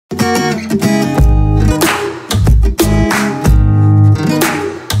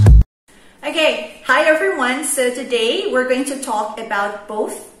Okay, hi everyone. So today we're going to talk about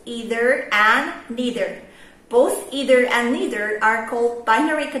both, either, and neither. Both, either, and neither are called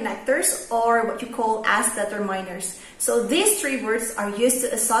binary connectors, or what you call as determiners. So these three words are used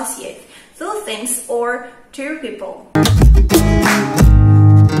to associate two things or two people.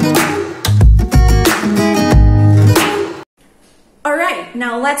 Alright,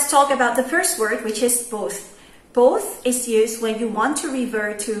 now let's talk about the first word, which is both. Both is used when you want to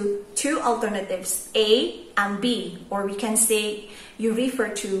refer to two alternatives, A and B, or we can say you refer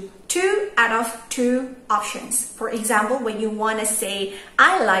to two out of two options. For example, when you want to say,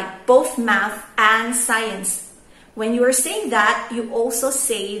 I like both math and science. When you are saying that, you also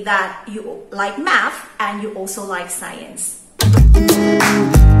say that you like math and you also like science.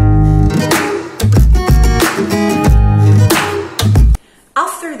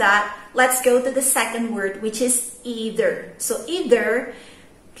 After that, let's go to the second word, which is either. So either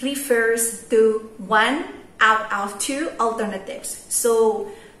refers to one out of two alternatives. So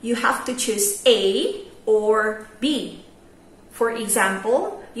you have to choose A or B. For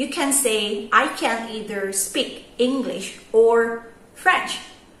example, you can say, I can either speak English or French.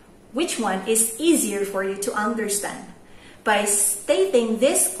 Which one is easier for you to understand? By stating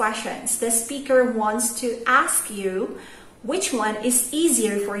these questions, the speaker wants to ask you which one is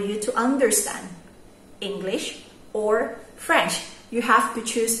easier for you to understand, English or French. You have to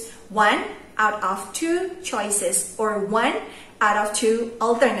choose one out of two choices or one out of two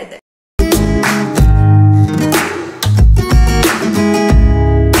alternatives.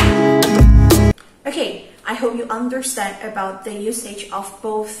 Okay, I hope you understand about the usage of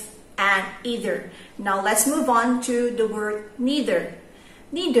both and either. Now let's move on to the word neither.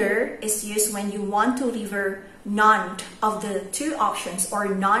 Neither is used when you want to refer none of the two options or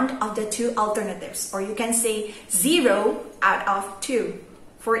none of the two alternatives, or you can say 0 out of 2.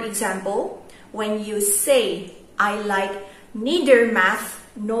 For example, when you say, I like neither math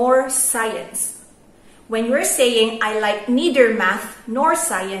nor science. When you're saying, I like neither math nor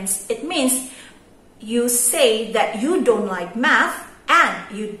science, it means you say that you don't like math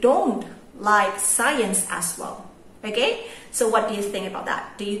and you don't like science as well. Okay? So what do you think about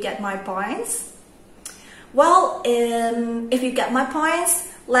that? Do you get my points? Well, if you get my points,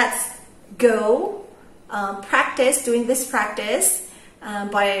 let's go practice doing this practice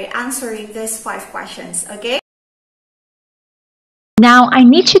by answering these 5 questions, okay? Now, I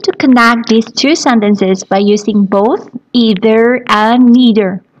need you to connect these two sentences by using both, either, and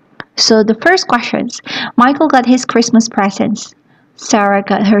neither. So the first questions, Michael got his Christmas presents. Sarah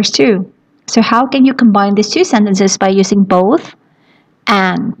got hers too. So how can you combine these two sentences by using both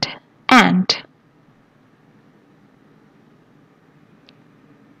and?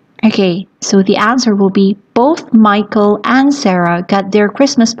 Okay, so the answer will be both Michael and Sarah got their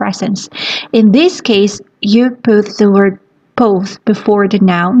Christmas presents. In this case, you put the word both before the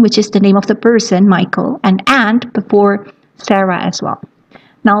noun, which is the name of the person, Michael, and before Sarah as well.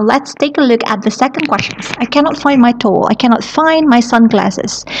 Now let's take a look at the second question. I cannot find my towel. I cannot find my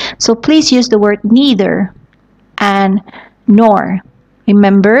sunglasses. So please use the word neither and nor.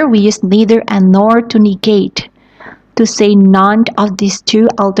 Remember, we use neither and nor to negate, to say none of these two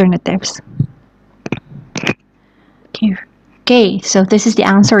alternatives. Okay, so this is the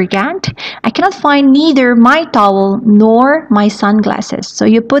answer again. I cannot find neither my towel nor my sunglasses. So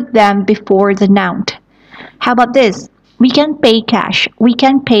you put them before the noun. How about this? We can pay cash. We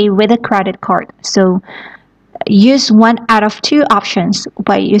can pay with a credit card. So use one out of two options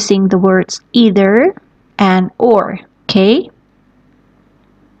by using the words either and or. Okay?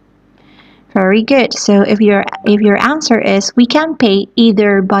 Very good. So if your answer is we can pay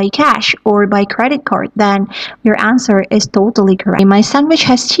either by cash or by credit card, then your answer is totally correct. My sandwich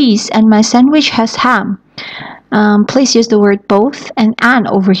has cheese and my sandwich has ham. Please use the word both and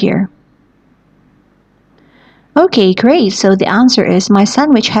over here. Okay, great. So the answer is my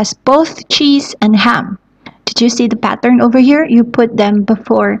sandwich has both cheese and ham. Did you see the pattern over here? You put them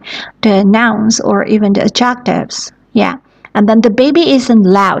before the nouns or even the adjectives. Yeah. And then the baby isn't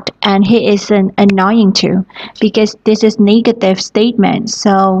loud and he isn't annoying too, because this is negative statement.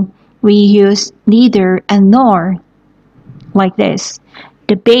 So we use neither and nor like this.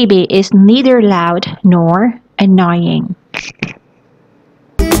 The baby is neither loud nor annoying.